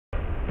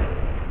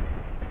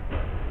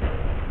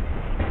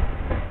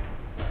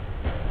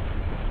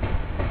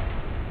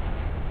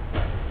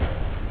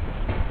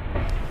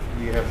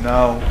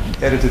now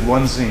edited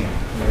one scene.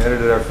 We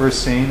edited our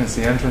first scene. It's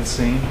the entrance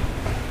scene.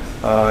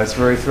 It's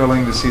very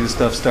thrilling to see the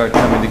stuff start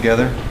coming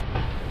together.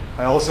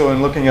 I also,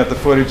 in looking at the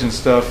footage and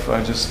stuff,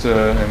 I just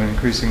am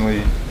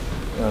increasingly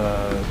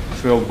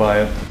thrilled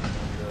by it.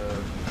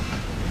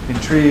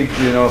 Intrigued,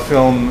 you know, a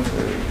film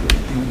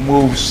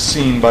moves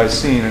scene by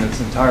scene, and its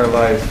entire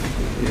life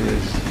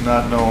is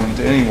not known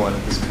to anyone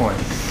at this point.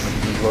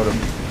 We wrote a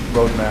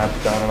roadmap,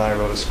 Don and I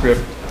wrote a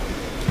script.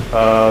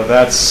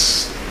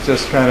 That's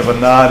just kind of a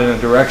nod in a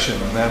direction,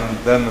 and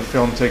then the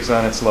film takes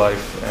on its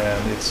life,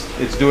 and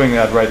it's doing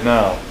that right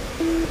now.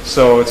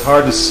 So it's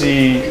hard to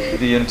see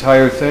the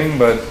entire thing,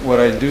 but what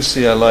I do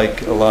see I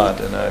like a lot,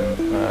 and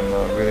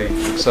I'm really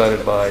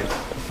excited by the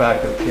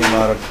fact that it came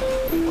out of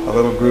a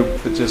little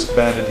group that just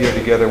banded here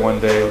together one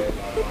day,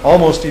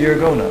 almost a year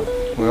ago now.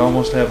 We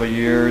almost have a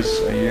year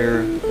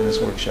in this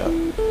workshop.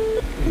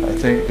 I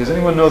think, does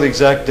anyone know the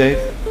exact date?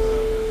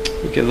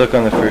 You could look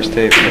on the first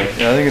tape. Right?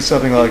 Yeah, I think it's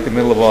something like the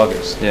middle of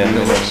August. Yeah.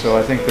 So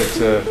I think that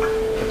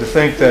to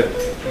think that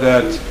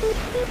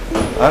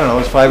I don't know,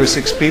 it's 5 or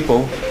 6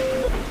 people,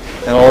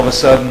 and all of a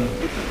sudden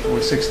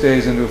we're 6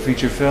 days into a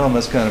feature film.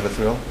 That's kind of a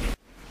thrill.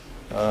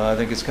 I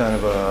think it's kind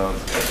of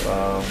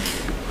a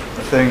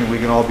thing we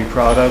can all be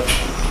proud of.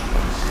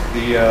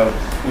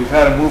 We've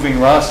had a moving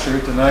roster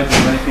tonight.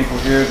 There's many people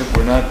here that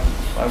were not.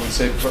 I would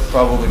say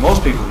probably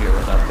most people here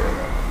are not there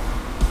now.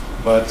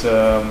 But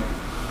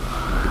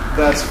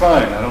that's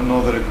fine. I don't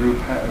know that a group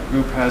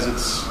has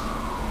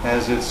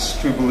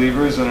its true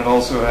believers, and it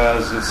also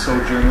has its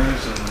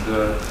sojourners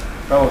and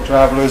fellow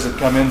travelers that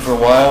come in for a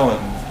while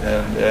and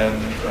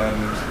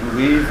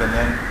leave, and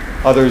then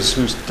others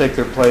who take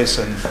their place.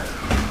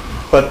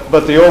 But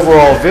the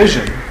overall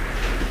vision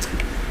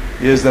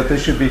is that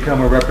this should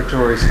become a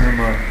repertory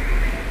cinema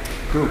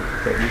group.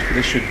 That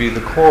this should be the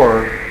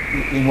core,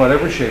 in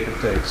whatever shape it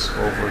takes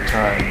over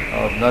time,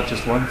 of not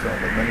just one film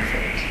but many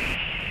films.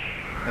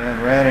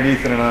 And Rand and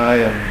Ethan and I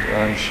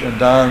and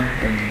Don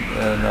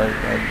and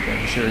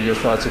I'm sure your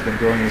thoughts have been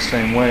going the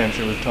same way. I'm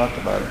sure we've talked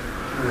about it.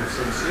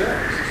 Since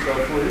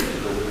about 4 years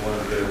ago, we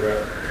wanted to get a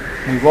rep.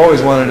 We've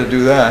always wanted to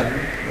do that,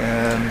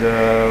 and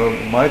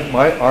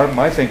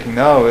my thinking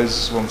now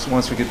is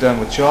once we get done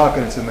with Chalk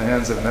and it's in the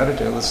hands of an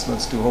editor, let's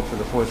do Hope for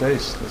the Fourth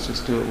Ace. Let's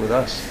just do it with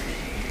us.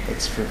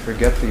 Let's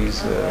forget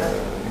these,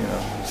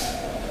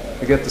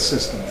 forget the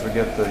system,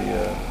 forget the.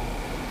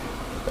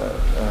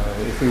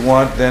 If we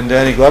want, then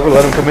Danny Glover,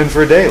 let him come in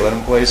for a day. Let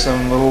him play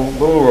some little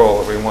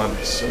role if we want.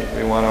 So if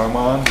we want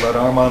Armand, let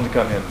Armand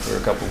come in for a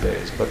couple of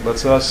days. But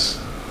let's us,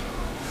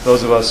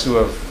 those of us who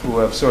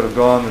have sort of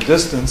gone the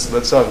distance,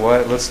 let's us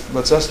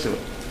do it.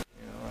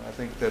 You know, and I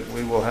think that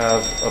we will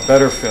have a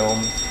better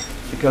film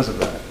because of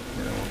that.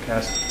 You know,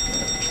 we'll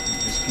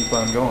just keep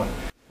on going.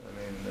 I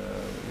mean,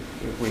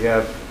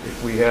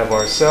 if we have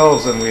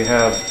ourselves and we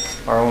have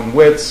our own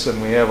wits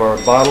and we have our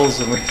bottles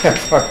and we have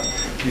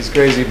these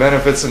crazy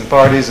benefits and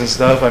parties and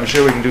stuff, I'm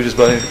sure we can do just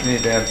about any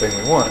damn thing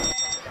we want.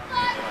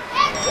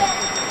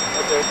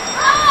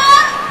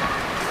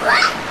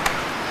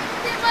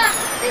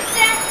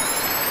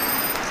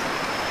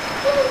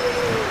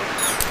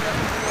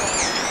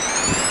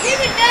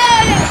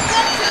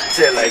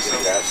 Like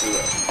some guys,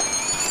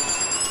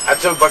 I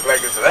took Buck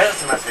like this the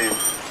last time I seen him,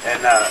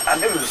 and I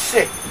knew he was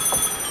sick.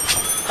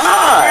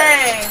 Hi!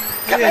 Hey!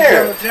 Come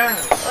here!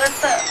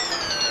 What's up?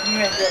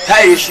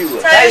 Tie your shoe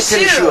up. Tie your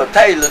tennis shoe up.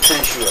 Tie your little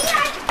tennis shoe up.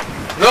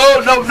 No.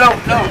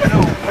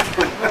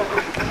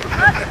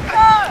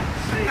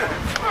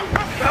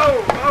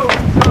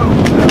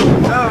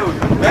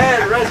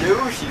 Man,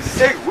 Roger, she's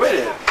sick with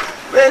it.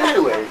 Man,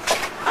 anyway,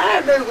 I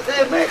had been with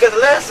him, man, because the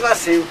last time I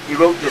seen him, he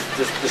wrote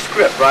the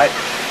script, right?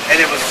 And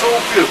it was so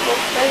beautiful.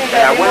 And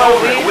I went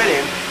over it with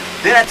him.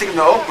 Then I took him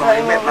to Oakland and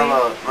he met my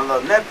little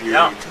nephew.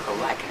 And he took a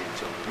liking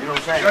to him. You know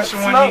what I'm saying? That's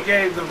the one he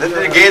gave the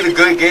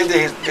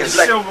his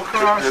silver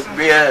cross.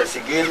 Yes,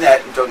 he gave him that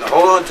and told him to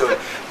hold on to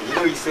it. And you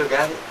know he still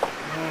got it.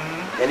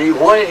 And he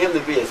wanted him to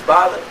be his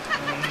father.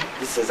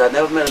 He says, I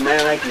never met a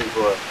man like you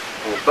before.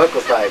 And Buck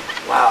was like,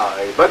 wow.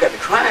 And Buck got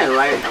to crying,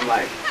 right? I'm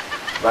like,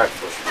 Buck,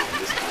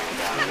 just calm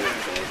down.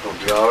 It's going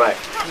to be all right.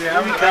 Yeah,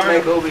 we come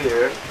back over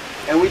here.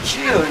 And we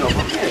chill, you know,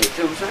 for a minute,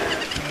 you know what I'm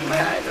saying?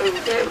 Man, I know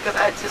there because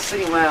I just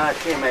seen when I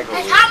came back over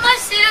here. How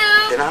much you?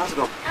 Then I was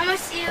going, How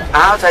much you?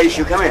 I'll tie your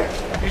shoe, come here.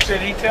 You said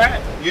he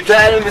tied? You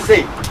tied him to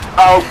see.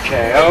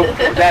 Okay,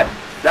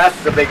 that's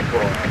the big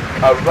boy.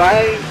 All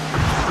right?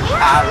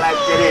 I like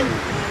that in you.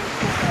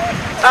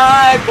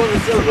 I'm going to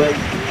celebrate.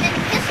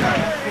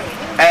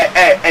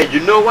 Hey,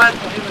 you know what?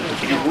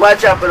 You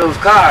watch out for those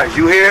cars,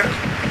 you hear?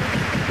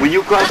 When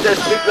you cross that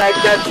street like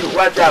that, you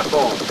watch out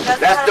for them.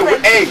 That's the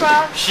hey,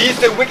 she's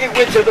the wicked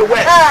witch of the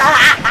west.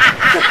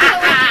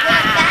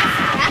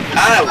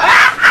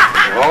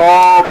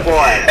 Oh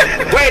boy!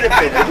 Wait a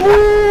minute!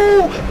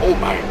 Ooh. Oh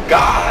my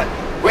God!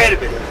 Wait a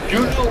minute!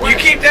 You know what?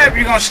 You keep that,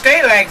 you're gonna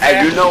stay like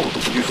that. Hey, you know,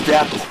 you stay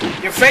out the street.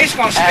 Your face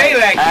gonna stay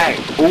like that.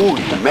 Ooh,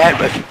 you mad,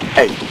 but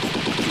hey,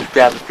 you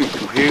stay out the street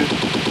through here.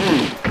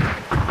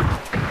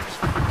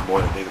 Boy,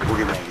 the nigga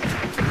boogeyman.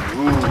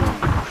 Ooh,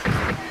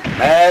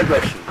 mad,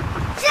 but you.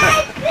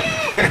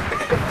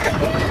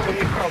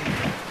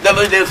 No,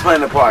 but they was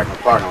playing in the parking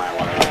lot.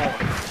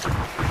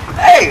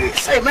 Hey,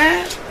 say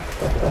man,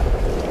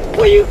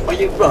 where you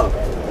from?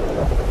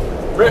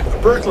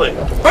 Berkeley.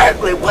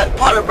 Berkeley? What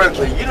part of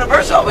Berkeley?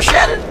 University of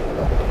Shannon?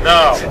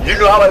 No. You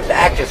know, I went to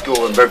acting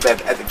school in Berkeley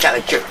at the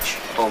Catholic Church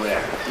over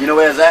there. You know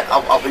where's that?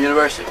 Off of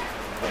University?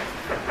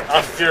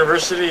 Off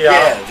University,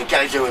 Yeah, the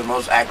Catholic Church was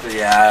most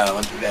actually, I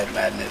went through that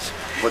madness.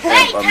 What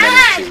that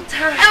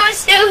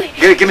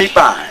Give me 5.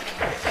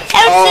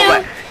 All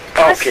right.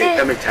 Okay,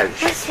 let me tell you.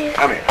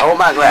 Come here. I want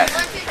my glass.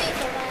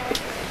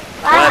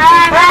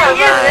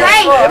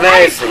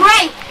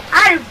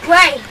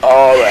 Great.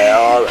 All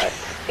right.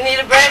 You need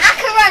a break? I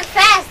can run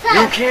fast, huh?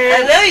 You can.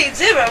 I know you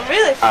do. I'm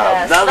really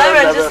fast. I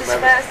run just as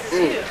fast as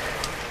you.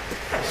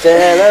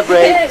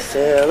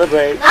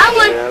 Celebrate. I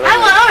want.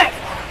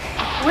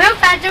 Real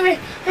fast.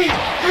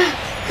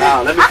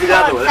 Now, let me see the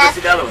other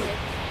one.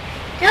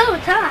 Two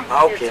times.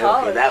 Okay,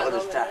 that one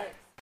is tight.